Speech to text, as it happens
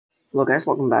Hello guys,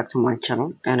 welcome back to my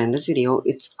channel, and in this video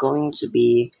it's going to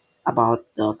be about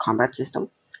the combat system.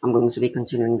 I'm going to be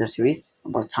continuing the series.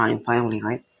 About time finally,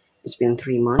 right? It's been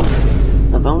 3 months.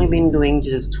 I've only been doing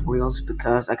the tutorials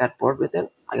because I got bored with it.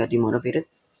 I got demotivated.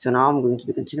 So now I'm going to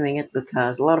be continuing it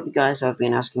because a lot of you guys have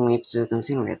been asking me to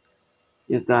continue it.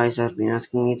 You guys have been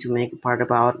asking me to make a part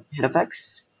about head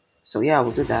effects. So yeah,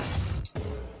 we'll do that.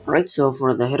 Alright, so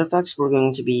for the head effects, we're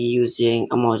going to be using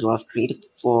a module I've created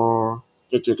for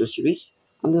the JoJo series.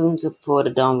 I'm going to put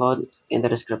a download in the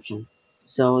description.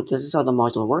 So this is how the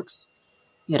module works.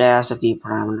 It has a few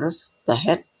parameters: the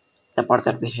head, the part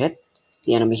that we hit,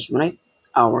 the enemy humanoid,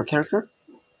 our character,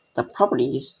 the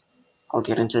properties, I'll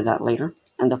get into that later,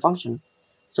 and the function.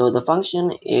 So the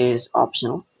function is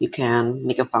optional. You can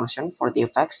make a function for the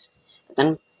effects,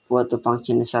 then put the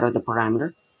function inside of the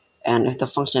parameter, and if the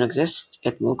function exists,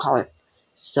 it will call it.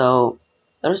 So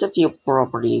there's a few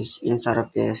properties inside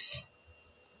of this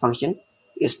function.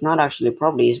 It's not actually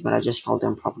properties, but I just call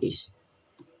them properties.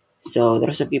 So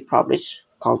there's a few properties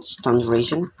called stun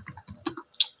duration,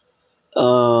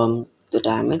 the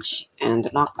damage, and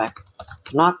the knockback.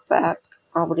 The knockback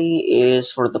property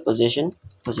is for the position,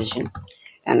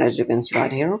 and as you can see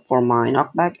right here, for my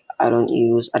knockback, I didn't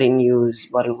use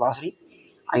body velocity.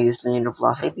 I used linear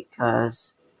velocity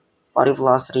because body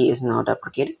velocity is not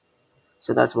deprecated,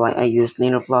 so that's why I used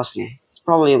linear velocity. It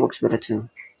probably works better too.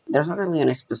 There's not really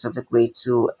any specific way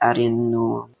to add in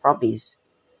new properties.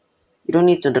 You don't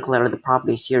need to declare the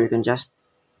properties here. You can just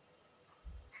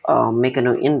make a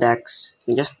new index. You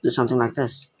can just do something like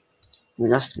this. You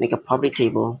just make a property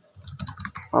table,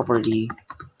 property,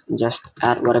 and just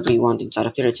add whatever you want inside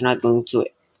of here. It's not going to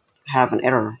have an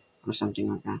error or something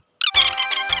like that.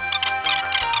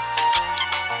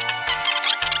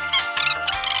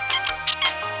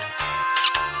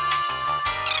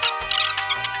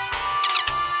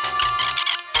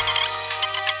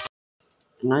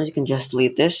 And now you can just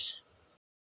delete this.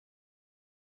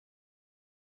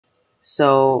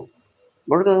 So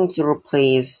we're going to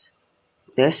replace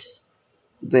this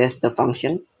with the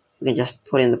function. We can just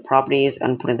put in the properties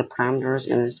and put in the parameters,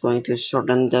 and it's going to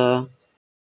shorten the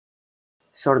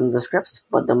scripts.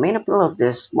 But the main appeal of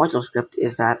this module script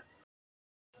is that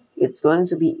it's going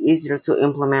to be easier to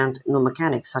implement new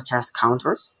mechanics such as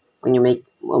counters when you make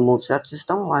a moveset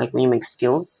system, like when you make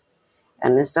skills.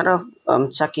 And instead of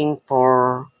checking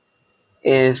for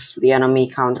if the enemy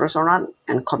counters or not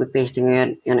and copy pasting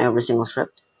it in every single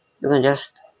script, you can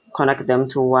just connect them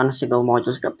to one single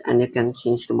module script, and you can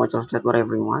change the module script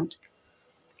whatever you want.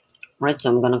 Right, so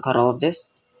I'm gonna cut all of this,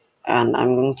 and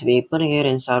I'm going to be putting it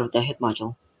inside of the hit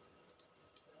module.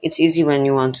 It's easy when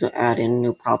you want to add in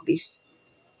new properties.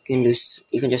 You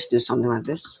can just do something like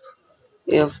this.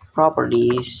 If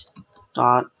properties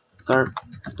dot guard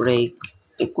break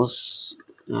equals,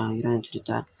 you don't need to do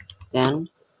that, then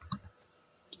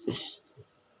this,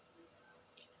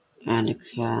 and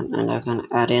I can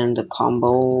add in the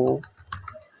combo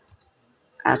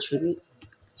attribute,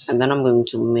 and then I'm going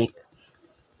to make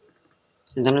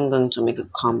a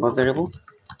combo variable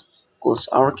equals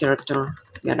our character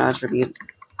get attribute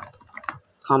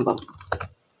combo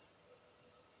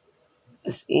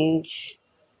sh.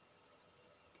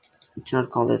 It's not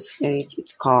called sh,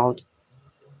 it's called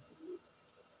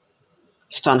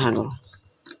stun handler.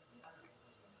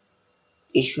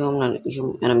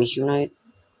 Enemy humanoid,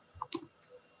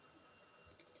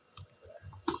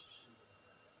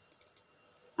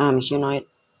 humanoid.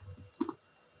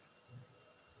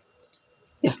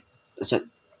 Yeah, that's it.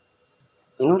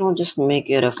 You know what, I'll just make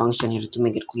it a function here to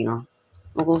make it cleaner.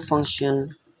 Global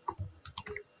function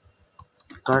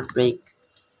guard break.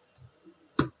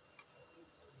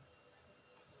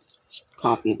 Just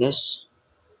copy this.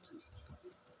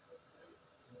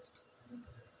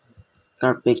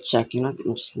 Guard break check, I'm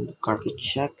just going to guard break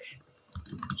check.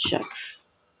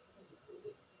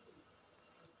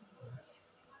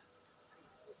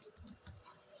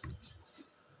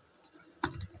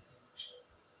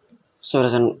 So it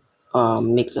doesn't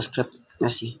make the script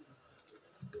messy.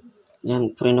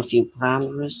 Then put in a few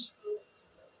parameters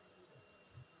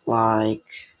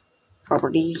like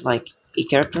property, like a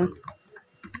character,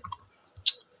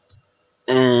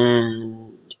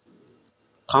 and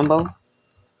combo,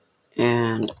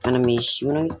 and enemy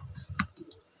humanoid,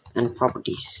 and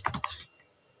properties.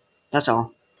 That's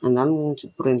all. And I'm going to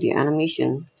put in the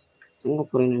animation. I'm going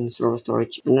to put it in server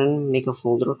storage, and then make a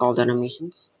folder called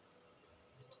animations.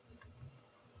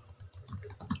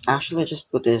 Actually, I just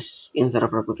put this inside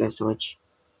of replicated storage.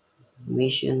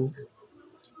 Animation.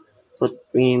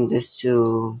 Rename this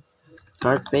to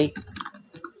guard break.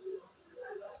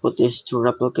 Put this to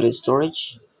replicated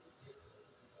storage,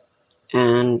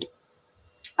 and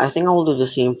I think I will do the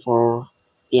same for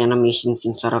the animations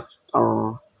inside of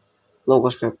our logo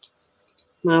script.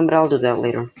 But I'll do that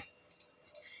later.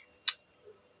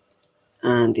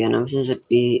 And the animation should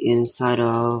be inside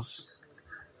of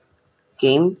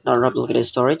game.replicated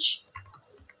storage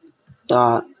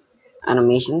dot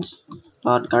animations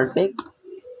dot guardbig,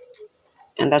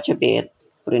 and that should be it.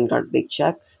 Put in guardbig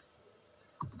check,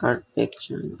 guardbig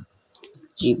check,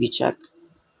 gb check.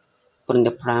 Put in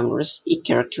the parameters e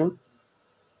character,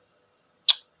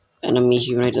 enemy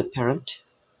humanoid parent,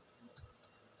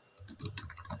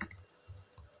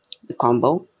 the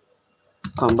combo,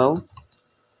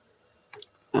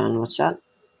 and what's that?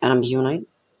 Enemy humanoid,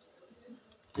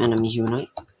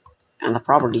 and the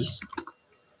properties.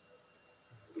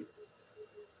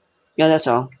 Yeah, that's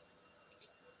all.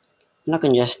 I'm not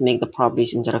gonna just make the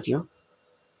properties inside of here.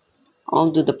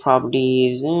 I'll do the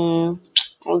properties. I'll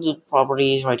do the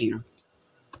properties right here.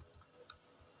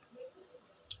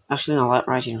 Actually, no,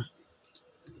 right here.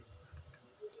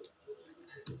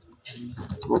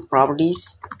 Well,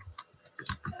 properties.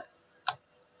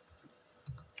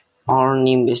 Our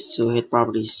name is to hit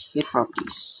properties. Hit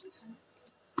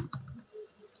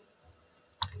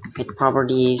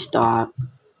properties dot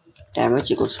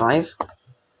damage equals 5.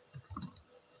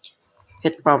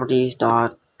 Hit properties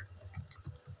dot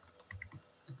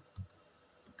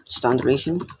stun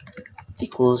duration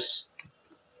equals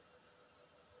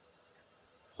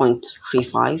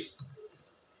 0.35.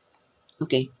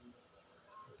 Okay.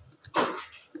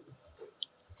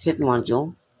 Hit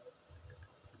module.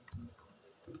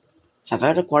 Have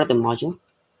I required the module?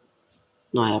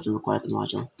 No, I haven't required the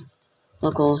module.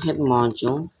 Local hit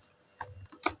module.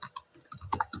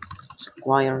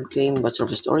 Require game but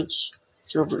server storage.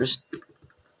 Server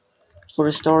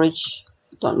storage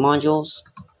dot modules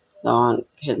dot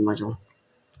hit module.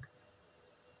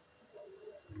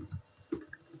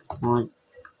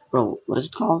 Bro, what is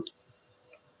it called?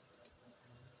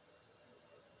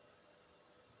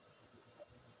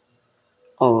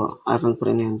 Oh, I haven't put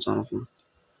any inside of here.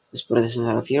 Let's put this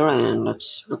inside of here and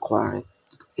let's require it.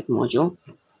 Hit module.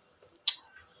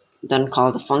 Then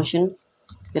call the function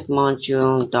hit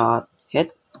module dot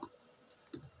hit.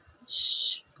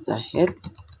 The hit,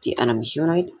 the enemy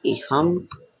humanoid, a hum,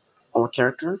 our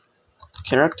character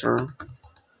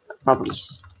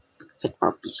properties, hit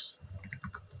properties.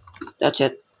 That's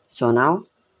it. So now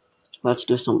let's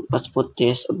put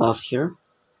this above here.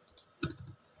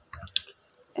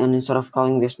 And instead of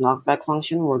calling this knockback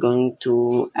function, we're going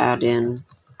to add in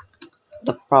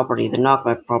the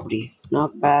knockback property.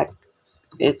 Knockback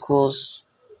equals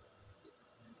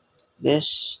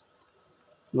this.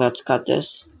 Let's cut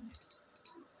this.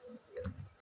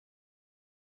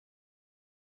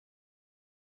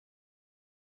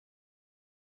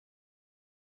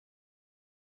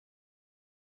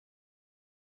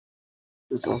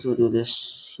 Let's also do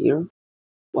this here.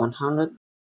 100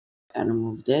 and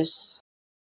remove this.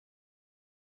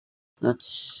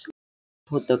 Let's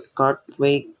put the guard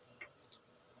break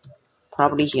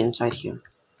property inside here.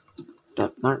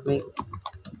 Dot guard break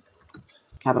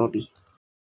capital B.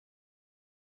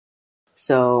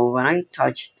 So when I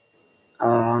touched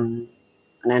an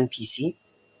NPC,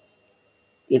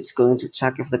 it's going to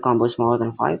check if the combo is smaller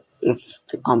than 5. If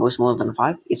the combo is smaller than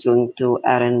 5, it's going to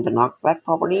add in the knockback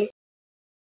property.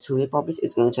 To hit properties,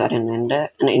 it's going to add an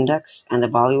index, and the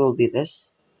value will be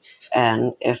this.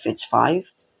 And if it's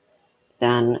 5,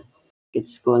 then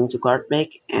it's going to guard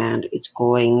break, and it's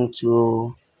going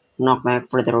to knock back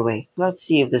further away. Let's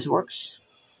see if this works,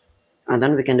 and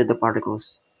then we can do the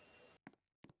particles.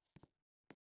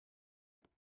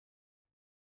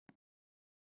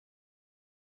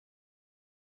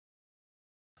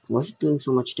 Why is it doing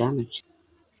so much damage?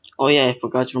 Oh yeah, I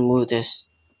forgot to remove this.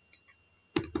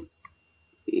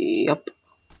 Yep.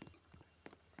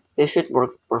 This should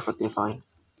work perfectly fine.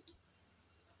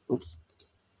 Oops.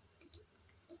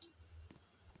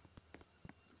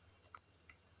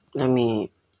 Let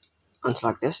me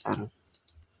unselect this and...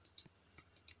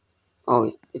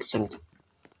 oh, it's synced.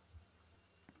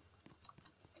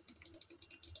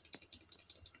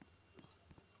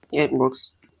 Yeah, it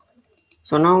works.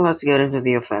 So now let's get into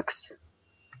the effects.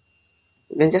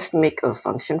 You can just make a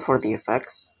function for the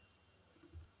effects.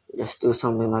 Just do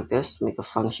something like this, make a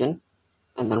function,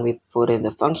 and then we put in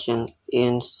the function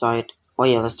inside. Oh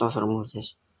yeah, let's also remove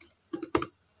this,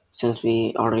 since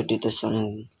we already did this one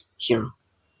in here.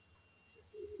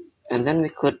 And then we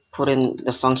could put in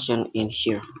the function in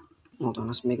here. Hold on,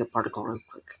 let's make a particle real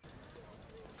quick.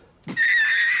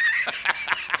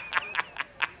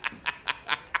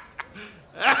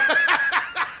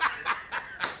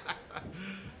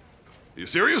 You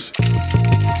serious?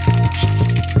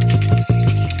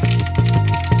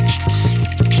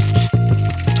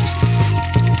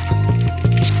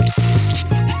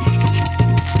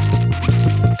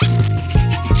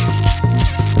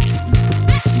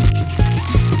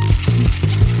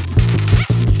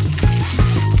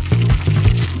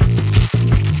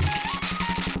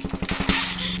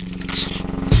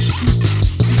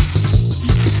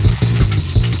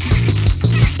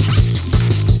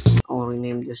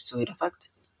 effect.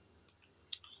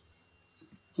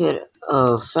 Hit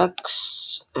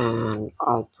effects, and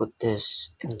I'll put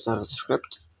this inside of the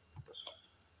script.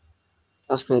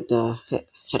 Let's create the hit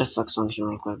effects function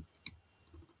real quick.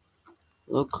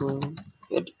 Local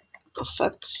hit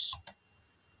effects,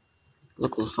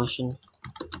 local function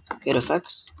hit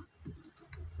effects,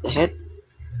 the hit,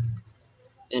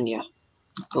 and yeah,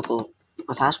 local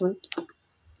attachment.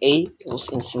 A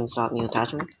equals instance.new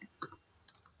attachment,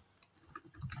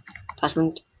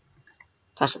 attachment,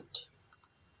 attachment,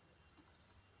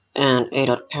 and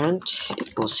a.parent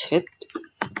equals hit,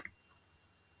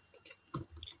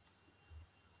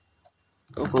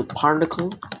 local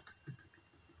particle,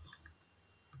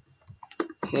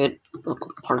 hit,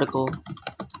 local particle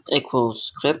equals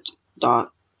script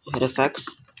dot hit effects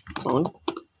clone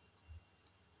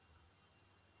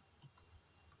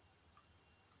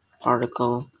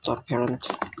particle dot parent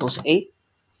equals 8,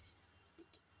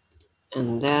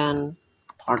 and then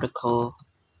particle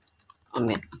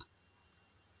emit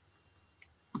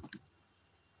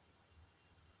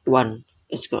 1.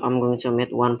 I'm going to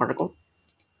emit 1 particle,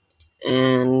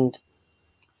 and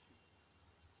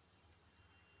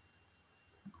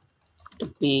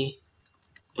b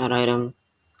add item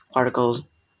particle.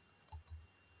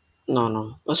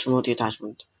 No, let's remove the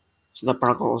attachment so the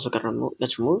particle also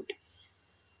gets removed.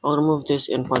 I'll remove this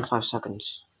in 0.5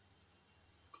 seconds.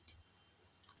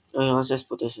 Okay, let's just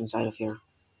put this inside of here.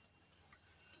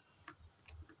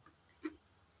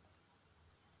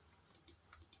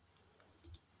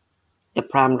 The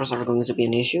parameters are going to be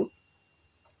an issue,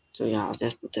 so yeah, I'll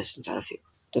just put this inside of here.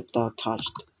 The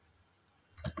touched,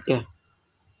 yeah.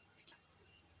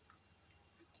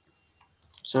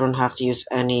 So I don't have to use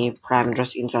any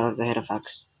parameters inside of the head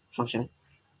effects function.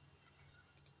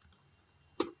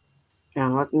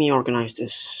 And let me organize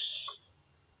this.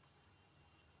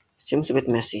 Seems a bit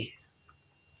messy.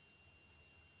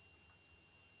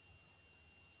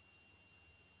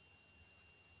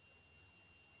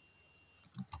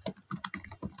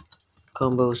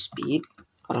 Combo speed,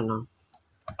 I don't know.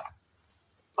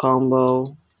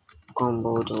 Combo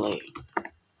delay.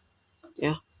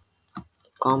 Yeah,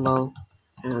 combo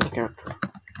and the character.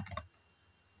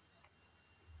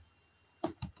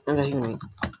 And the unit.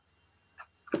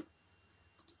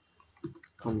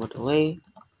 Combo delay.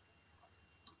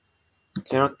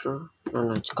 Character,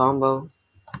 and it's combo.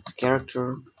 It's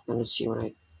character, and it's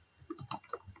unit.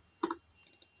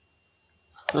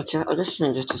 I'll just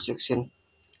change it to 16.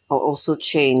 I'll also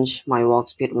change my walk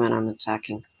speed when I'm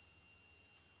attacking.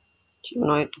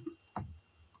 Unite.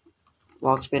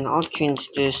 Walk speed, I'll change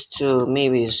this to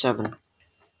maybe 7.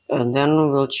 And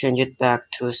then we'll change it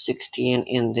back to 16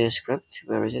 in this script.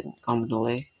 Where is it? Combo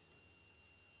delay.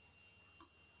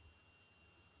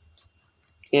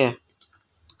 Yeah.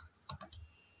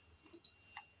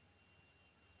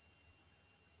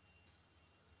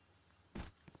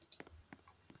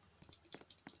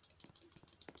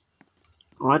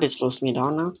 Alright, it slows me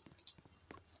down now.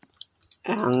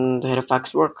 And the head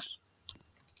effects works.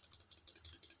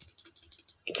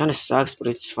 It kinda sucks, but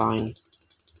it's fine.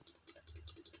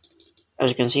 As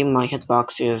you can see, my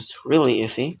hitbox is really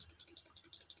iffy.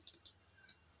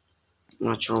 I'm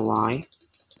not sure why.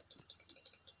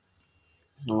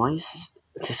 Why is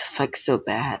this effect so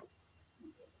bad?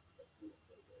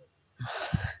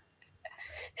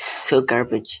 So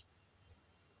garbage.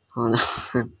 Oh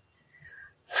no.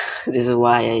 This is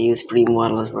why I use free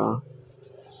models, bro.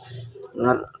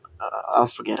 I'll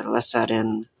forget it. Let's add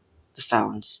in the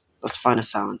sounds. Let's find a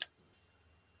sound.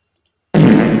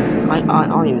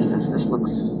 I'll use this.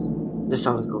 This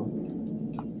sounds cool.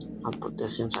 I'll put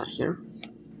this inside here.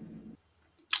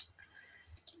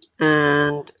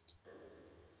 And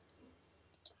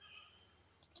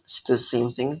it's the same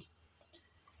thing.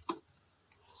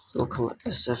 Local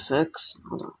SFX.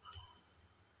 Hold on.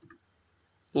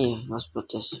 Yeah, let's put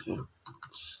this here.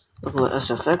 Local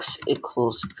SFX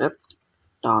equals script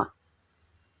dot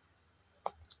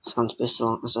sound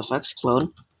special SFX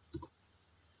clone.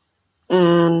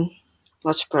 And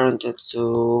let's parent it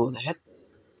to the hit.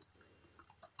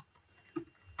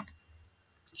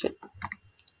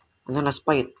 And then let's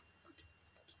play it.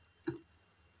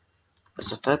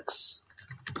 SFX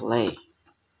play.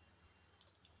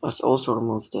 Let's also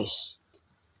remove this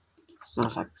sound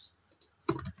effects.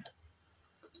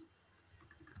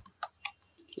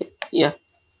 Yeah.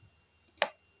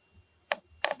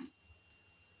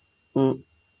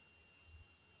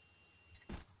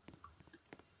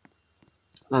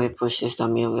 Let me push this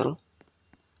dummy a little.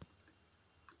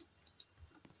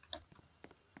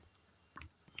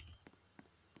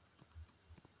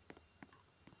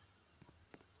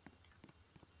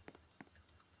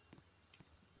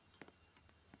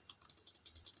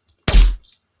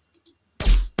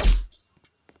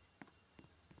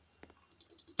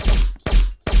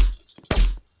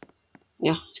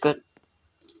 good.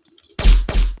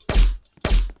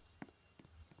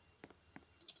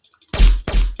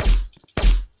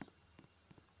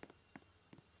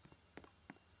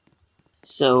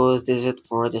 So this is it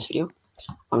for this video.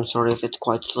 I'm sorry if it's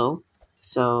quite slow.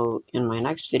 So in my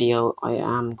next video, I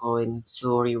am going to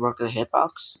rework the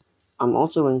hitbox. I'm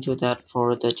also going to do that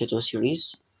for the tutorial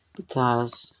series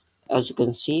because, as you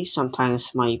can see,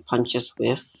 sometimes my punches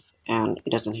whiff and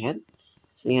it doesn't hit.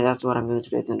 So yeah, that's what I'm going to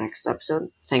do in the next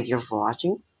episode. Thank you for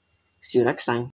watching. See you next time.